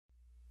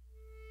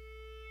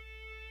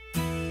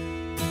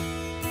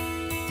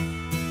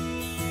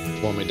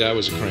Well, my dad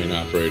was a crane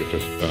operator for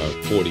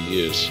 40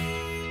 years.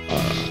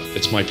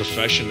 It's my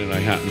profession, and I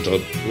happen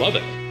to love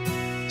it.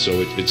 So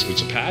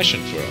it's a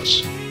passion for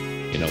us.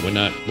 You know, we're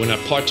not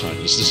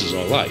part-timers. This is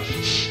our life.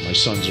 My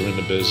sons are in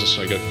the business.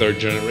 So I got third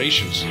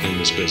generations in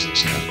this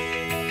business now.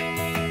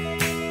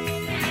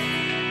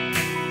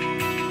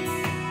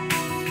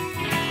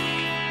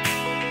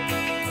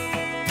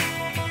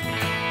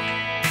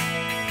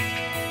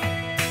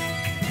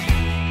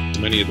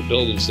 Many of the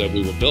buildings that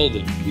we were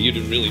building, you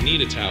didn't really need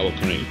a tower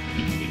crane,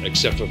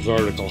 except for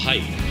vertical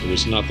height. There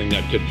was nothing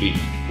that could be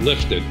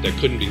lifted, that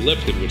couldn't be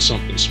lifted with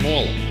something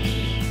smaller.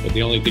 But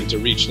the only thing to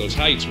reach those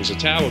heights was a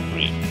tower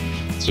crane.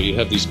 So you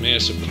have these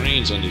massive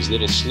cranes on these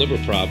little sliver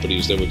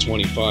properties that were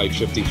 25,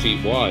 50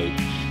 feet wide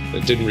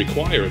that didn't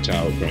require a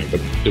tower crane,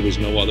 but there was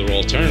no other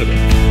alternative.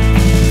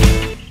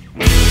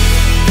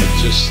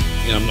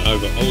 You know,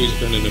 I've always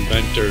been an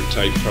inventor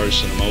type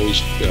person. I'm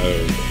always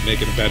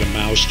making a better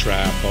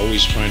mousetrap,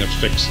 always trying to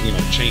fix, you know,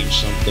 change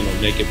something or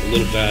make it a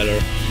little better.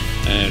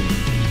 And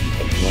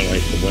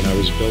when I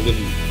was building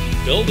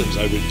buildings,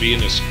 I would be in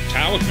this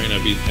tower crane,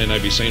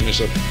 I'd be saying to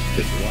myself,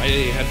 why do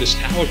they have this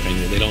tower crane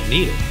when they don't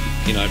need it?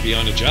 You know, I'd be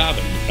on a job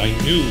and I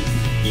knew,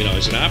 you know,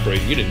 as an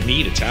operator, you didn't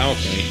need a tower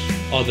crane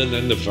other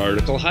than the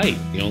vertical height.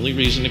 The only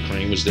reason the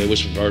crane was there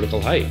was for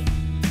vertical height.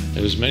 And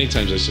there's many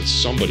times I said,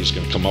 somebody's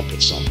going to come up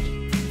with something.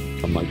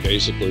 I'm like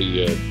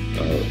basically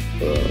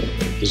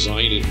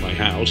designed it in my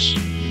house.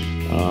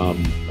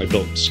 I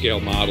built scale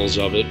models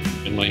of it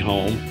in my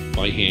home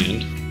by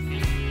hand.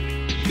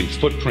 The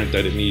footprint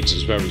that it needs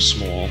is very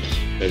small.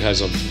 It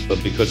has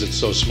because it's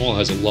so small, it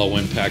has a low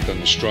impact on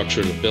the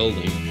structure of the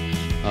building.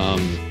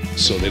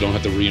 So they don't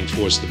have to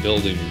reinforce the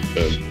building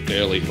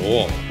barely at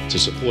all to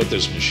support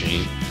this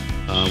machine.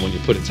 When you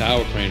put a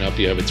tower crane up,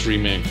 you have a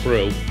 3-man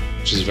crew,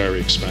 which is very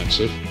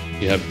expensive.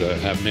 You have to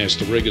have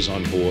master riggers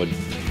on board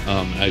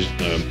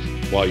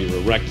while you're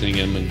erecting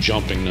them and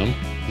jumping them.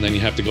 And then you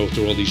have to go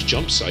through all these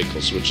jump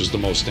cycles, which is the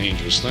most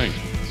dangerous thing.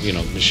 You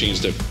know,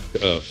 machines that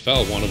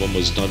fell, one of them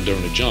was done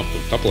during a jump.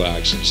 A couple of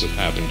accidents that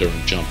happened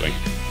during jumping.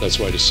 That's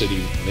why the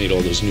city made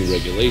all those new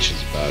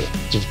regulations about it.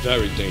 It's a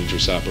very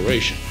dangerous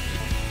operation.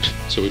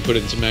 So we put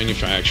it into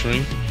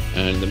manufacturing,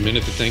 and the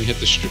minute the thing hit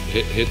the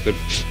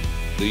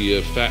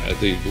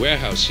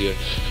warehouse here,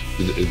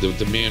 the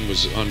demand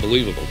was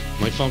unbelievable.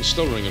 My phone's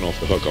still ringing off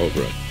the hook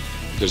over it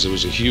because there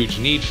was a huge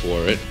need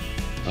for it,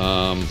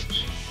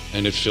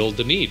 and it filled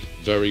the need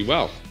very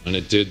well, and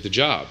it did the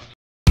job.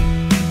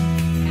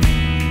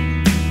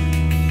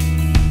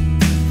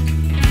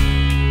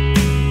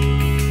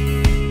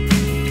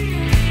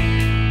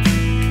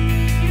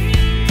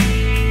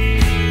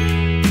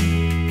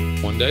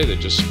 One day they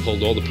just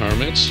pulled all the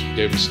permits,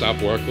 gave them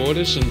stop work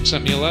orders, and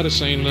sent me a letter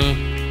saying,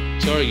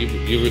 sorry,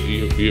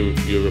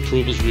 your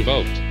approval's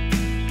revoked.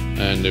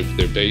 And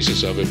their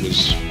basis of it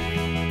was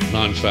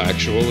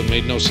non-factual and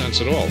made no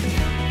sense at all.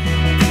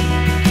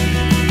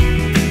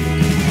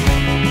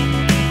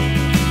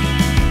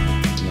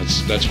 And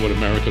that's what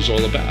America's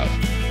all about.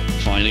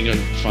 Finding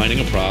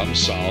a problem,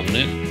 solving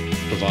it,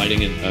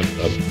 providing a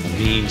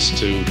means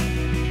to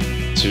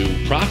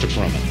profit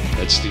from it.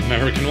 That's the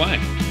American way.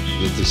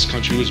 This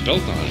country was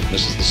built on it.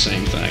 This is the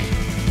same thing.